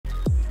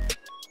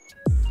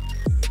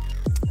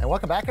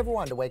Welcome back,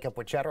 everyone, to Wake Up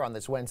with Cheddar on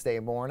this Wednesday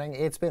morning.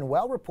 It's been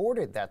well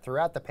reported that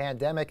throughout the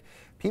pandemic,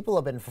 people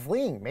have been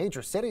fleeing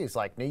major cities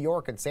like New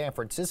York and San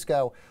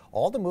Francisco,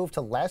 all to move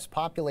to less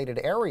populated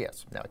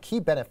areas. Now, a key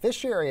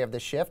beneficiary of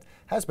this shift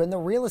has been the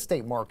real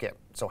estate market.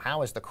 So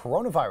how has the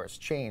coronavirus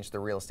changed the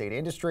real estate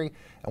industry,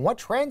 and what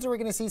trends are we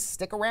going to see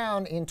stick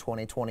around in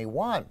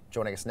 2021?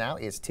 Joining us now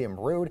is Tim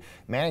Rood,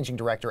 Managing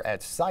Director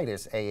at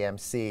Situs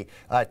AMC.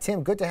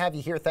 Tim, good to have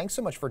you here. Thanks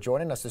so much for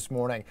joining us this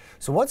morning.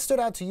 So what stood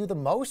out to you the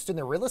most in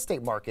the real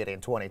estate market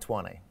in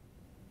 2020?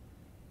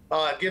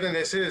 Given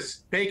this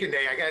is Bacon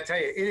Day, I got to tell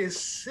you, it is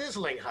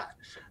sizzling hot.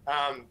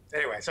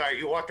 Anyway, sorry,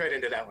 you walked right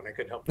into that one. I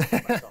couldn't help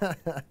myself.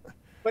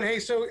 But hey,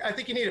 so I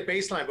think you need a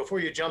baseline before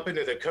you jump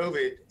into the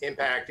COVID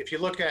impact. If you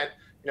look at,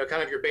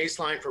 kind of your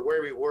baseline for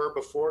where we were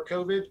before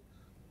COVID,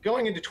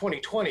 going into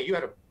 2020, you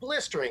had a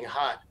blistering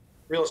hot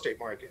real estate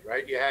market,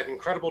 right? You had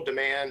incredible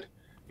demand.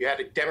 You had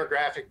a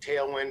demographic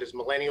tailwind as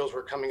millennials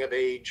were coming of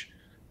age.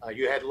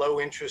 You had low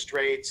interest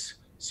rates.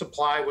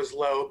 Supply was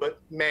low, but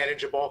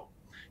manageable.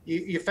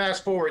 You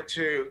fast forward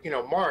to,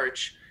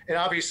 March, and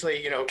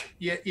obviously,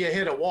 you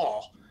hit a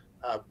wall.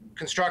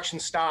 Construction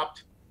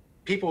stopped.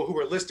 People who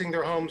were listing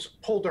their homes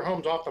pulled their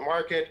homes off the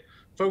market.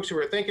 Folks who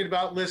were thinking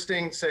about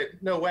listing said,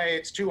 no way,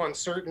 it's too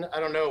uncertain. I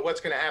don't know what's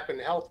going to happen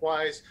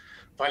health-wise,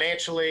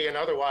 financially, and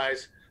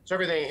otherwise. So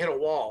everything hit a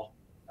wall.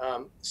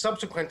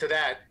 Subsequent to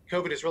that,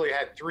 COVID has really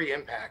had three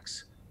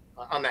impacts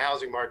on the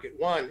housing market.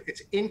 One,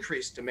 it's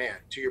increased demand.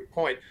 To your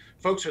point,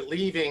 folks are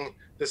leaving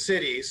the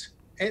cities.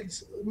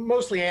 It's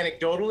mostly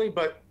anecdotally,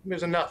 but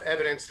there's enough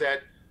evidence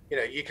that,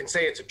 you can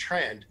say it's a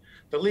trend.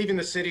 They're leaving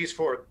the cities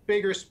for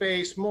bigger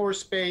space, more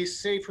space,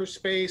 safer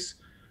space.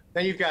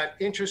 Then you've got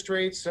interest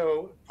rates.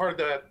 So part of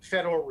the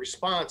federal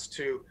response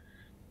to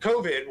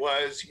COVID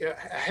was a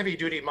heavy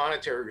duty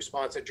monetary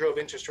response that drove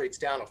interest rates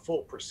down a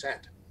full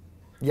percent.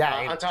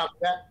 Yeah. On top of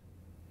that,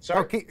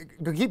 sorry.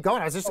 Keep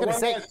going. I was just going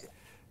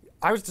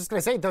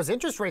to say, those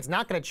interest rates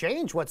not going to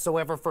change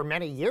whatsoever for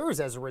many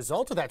years as a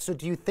result of that. So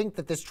do you think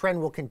that this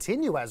trend will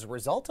continue as a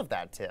result of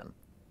that, Tim?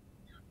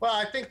 Well,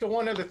 I think the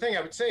one other thing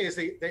I would say is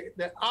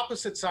the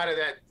opposite side of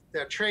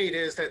that trade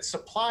is that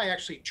supply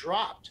actually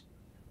dropped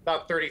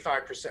about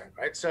 35%,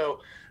 right? So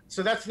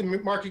that's the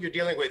market you're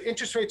dealing with.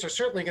 Interest rates are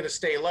certainly going to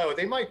stay low.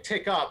 They might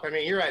tick up. I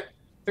mean, you're at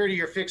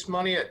 30-year fixed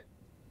money at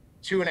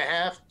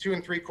 2.5%,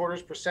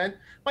 2.75%.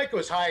 Might go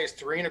as high as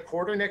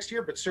 3.25% next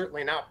year, but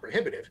certainly not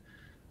prohibitive.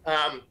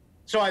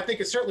 So I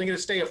think it's certainly going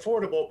to stay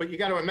affordable, but you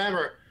got to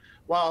remember,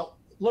 while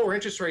lower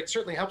interest rates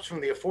certainly helps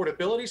from the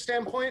affordability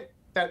standpoint,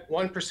 that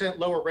 1%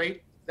 lower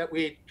rate that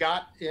we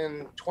got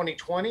in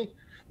 2020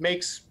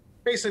 makes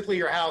basically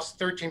your house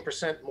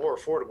 13% more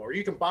affordable, or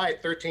you can buy a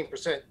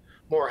 13%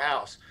 more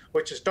house,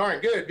 which is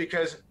darn good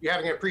because you're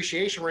having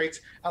appreciation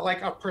rates at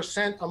like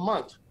 1% a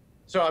month.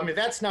 So, I mean,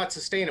 that's not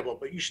sustainable,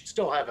 but you should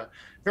still have a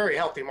very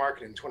healthy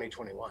market in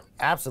 2021.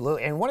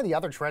 Absolutely. And one of the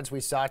other trends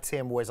we saw,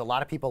 Tim, was a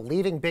lot of people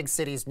leaving big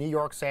cities, New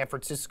York, San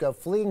Francisco,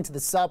 fleeing to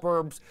the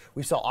suburbs.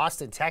 We saw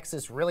Austin,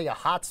 Texas, really a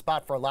hot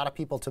spot for a lot of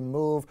people to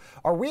move.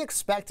 Are we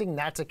expecting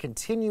that to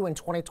continue in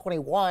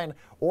 2021,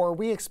 or are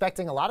we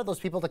expecting a lot of those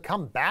people to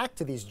come back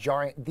to these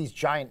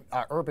giant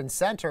urban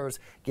centers,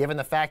 given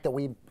the fact that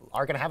we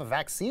are going to have a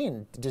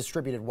vaccine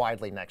distributed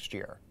widely next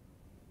year?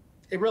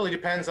 It really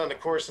depends on the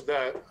course of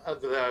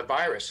the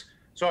virus.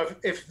 So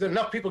if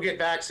enough people get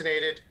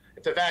vaccinated,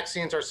 if the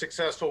vaccines are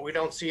successful, we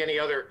don't see any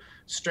other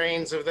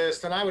strains of this,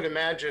 then I would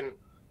imagine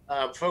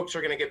folks are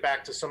going to get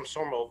back to some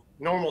sort of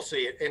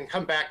normalcy and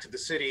come back to the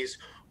cities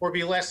or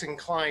be less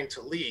inclined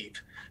to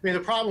leave. I mean, the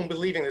problem with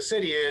leaving the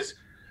city is,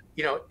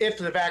 if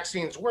the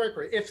vaccines work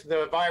or if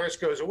the virus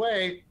goes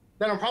away,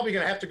 then I'm probably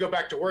going to have to go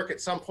back to work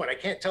at some point. I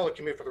can't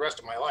telecommute for the rest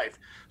of my life.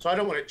 So I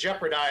don't want to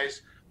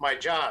jeopardize my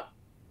job.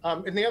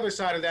 And the other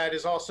side of that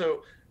is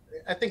also,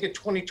 I think in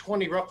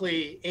 2020,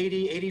 roughly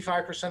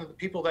 85% of the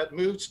people that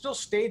moved still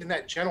stayed in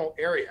that general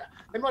area.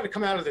 They might have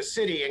come out of the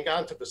city and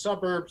gone to the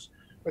suburbs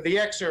or the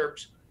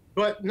exurbs,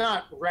 but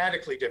not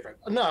radically different.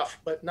 Enough,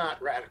 but not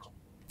radical.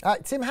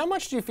 Tim, how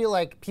much do you feel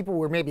like people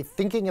were maybe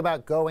thinking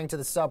about going to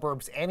the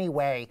suburbs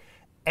anyway?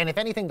 And if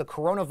anything, the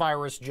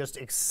coronavirus just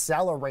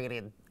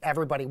accelerated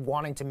everybody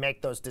wanting to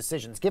make those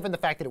decisions, given the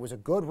fact that it was a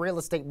good real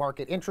estate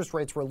market, interest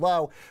rates were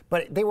low,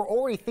 but they were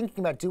already thinking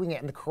about doing it,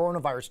 and the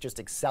coronavirus just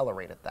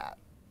accelerated that.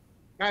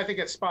 I think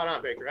it's spot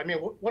on, Baker. I mean,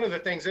 one of the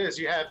things is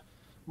you have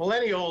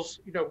millennials,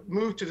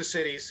 move to the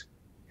cities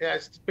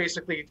as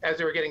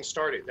they were getting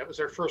started. That was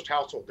their first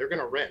household. They're going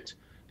to rent.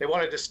 They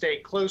wanted to stay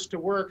close to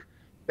work.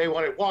 They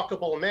wanted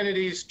walkable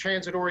amenities,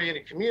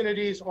 transit-oriented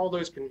communities, all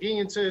those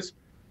conveniences.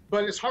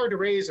 But it's hard to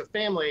raise a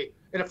family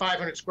in a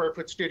 500 square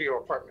foot studio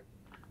apartment.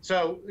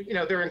 So,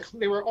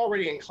 they were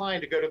already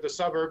inclined to go to the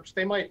suburbs.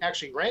 They might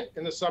actually rent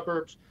in the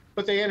suburbs,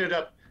 but they ended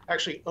up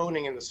actually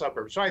owning in the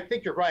suburbs. So I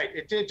think you're right.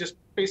 It did just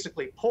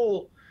basically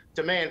pull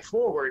demand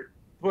forward.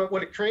 But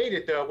what it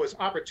created, though, was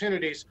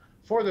opportunities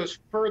for those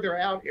further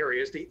out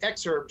areas, the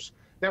exurbs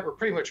that were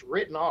pretty much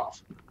written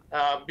off.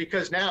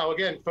 Because now,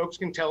 again, folks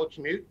can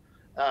telecommute.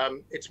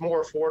 It's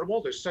more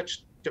affordable. There's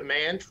such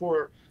demand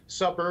for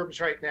suburbs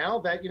right now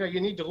that,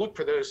 you need to look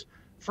for those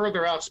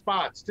further out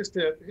spots just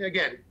to,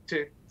 again,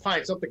 to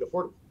find something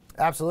affordable.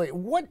 Absolutely.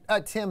 What,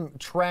 Tim,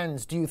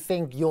 trends do you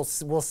think we'll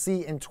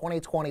see in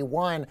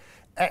 2021?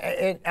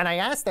 And I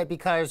ask that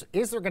because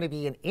is there going to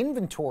be an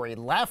inventory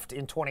left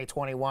in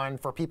 2021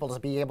 for people to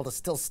be able to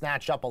still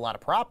snatch up a lot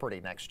of property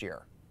next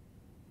year?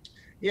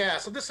 Yeah,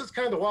 so this is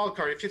kind of the wild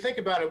card. If you think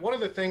about it, one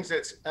of the things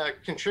that's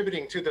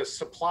contributing to the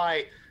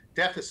supply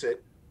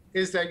deficit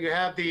is that you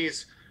have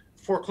these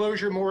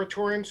foreclosure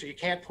moratoriums, so you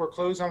can't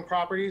foreclose on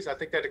properties. I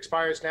think that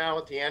expires now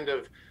at the end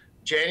of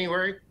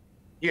January.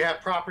 You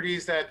have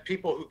properties that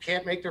people who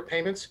can't make their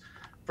payments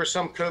for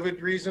some COVID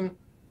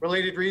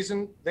related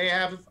reason,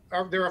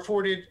 they're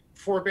afforded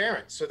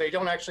forbearance, so they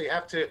don't actually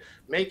have to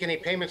make any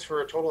payments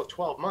for a total of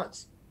 12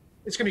 months.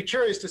 It's going to be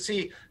curious to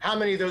see how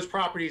many of those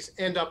properties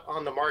end up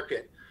on the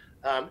market.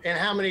 And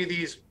how many of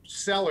these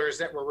sellers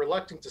that were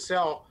reluctant to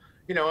sell,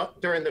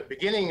 during the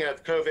beginning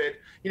of COVID,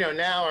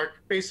 now are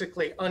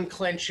basically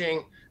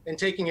unclenching and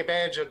taking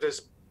advantage of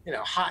this,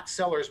 hot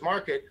sellers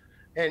market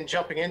and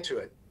jumping into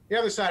it. The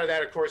other side of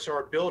that, of course,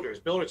 are builders.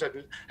 Builders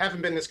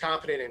haven't been this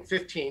confident in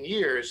 15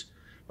 years.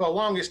 For the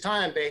longest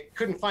time, they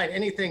couldn't find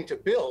anything to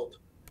build.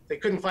 They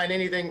couldn't find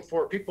anything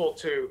for people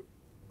to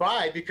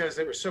buy because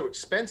they were so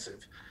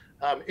expensive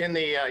in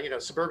the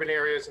suburban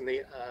areas and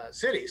the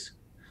cities.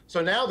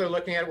 So now they're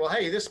looking at, well,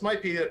 hey, this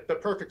might be the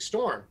perfect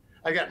storm.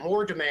 I got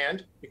more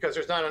demand because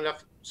there's not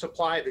enough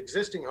supply of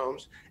existing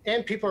homes,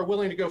 and people are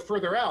willing to go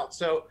further out.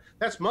 So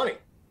that's money.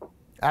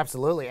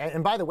 Absolutely.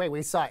 And by the way,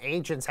 we saw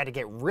agents had to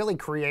get really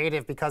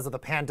creative because of the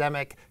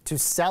pandemic to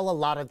sell a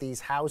lot of these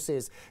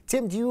houses.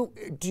 Tim, do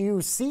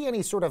you see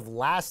any sort of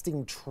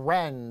lasting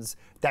trends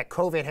that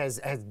COVID has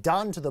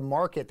done to the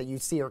market that you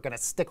see are going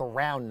to stick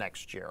around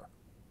next year?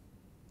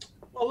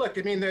 Well, look,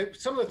 I mean,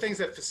 some of the things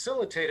that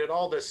facilitated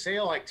all this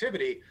sale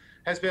activity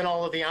has been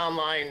all of the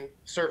online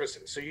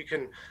services. So you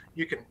can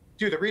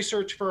do the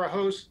research for a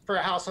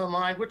house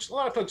online, which a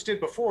lot of folks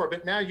did before,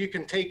 but now you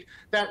can take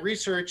that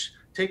research,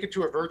 take it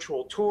to a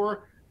virtual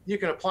tour. You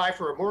can apply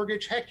for a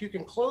mortgage. Heck, you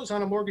can close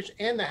on a mortgage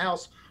and the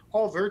house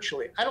all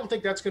virtually. I don't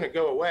think that's going to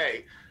go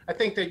away. I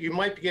think that you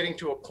might be getting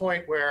to a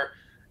point where,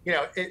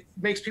 it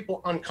makes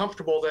people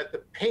uncomfortable that the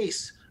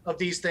pace of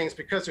these things,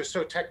 because they're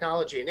so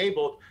technology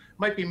enabled,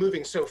 might be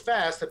moving so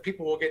fast that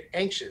people will get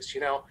anxious.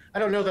 I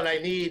don't know that I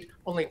need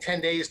only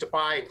 10 days to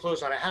buy and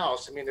close on a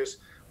house. I mean,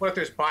 what if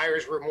there's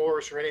buyer's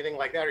remorse or anything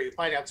like that, or you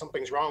find out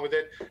something's wrong with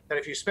it, that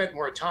if you spent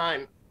more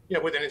time,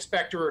 with an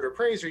inspector or an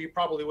appraiser, you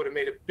probably would have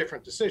made a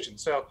different decision.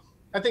 So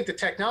I think the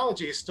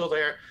technology is still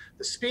there,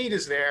 the speed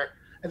is there,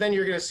 and then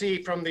you're going to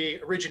see from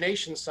the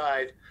origination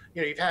side,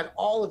 you've had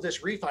all of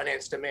this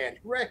refinance demand,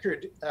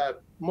 record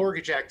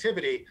mortgage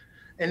activity.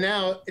 And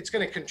now it's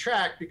going to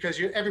contract because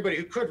everybody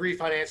who could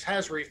refinance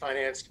has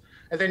refinanced.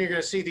 And then you're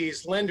going to see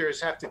these lenders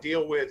have to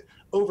deal with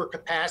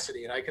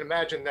overcapacity. And I can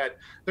imagine that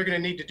they're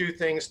going to need to do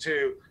things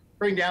to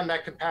bring down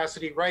that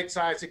capacity, right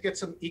size it, get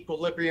some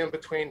equilibrium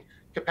between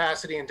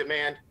capacity and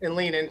demand, and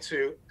lean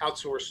into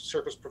outsourced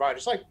service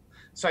providers like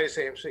Situs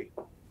AMC.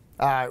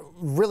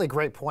 Really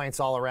great points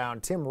all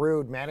around. Tim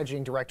Rood,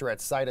 Managing Director at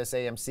Situs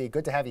AMC.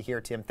 Good to have you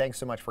here, Tim. Thanks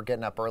so much for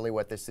getting up early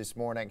with us this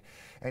morning.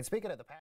 And speaking of the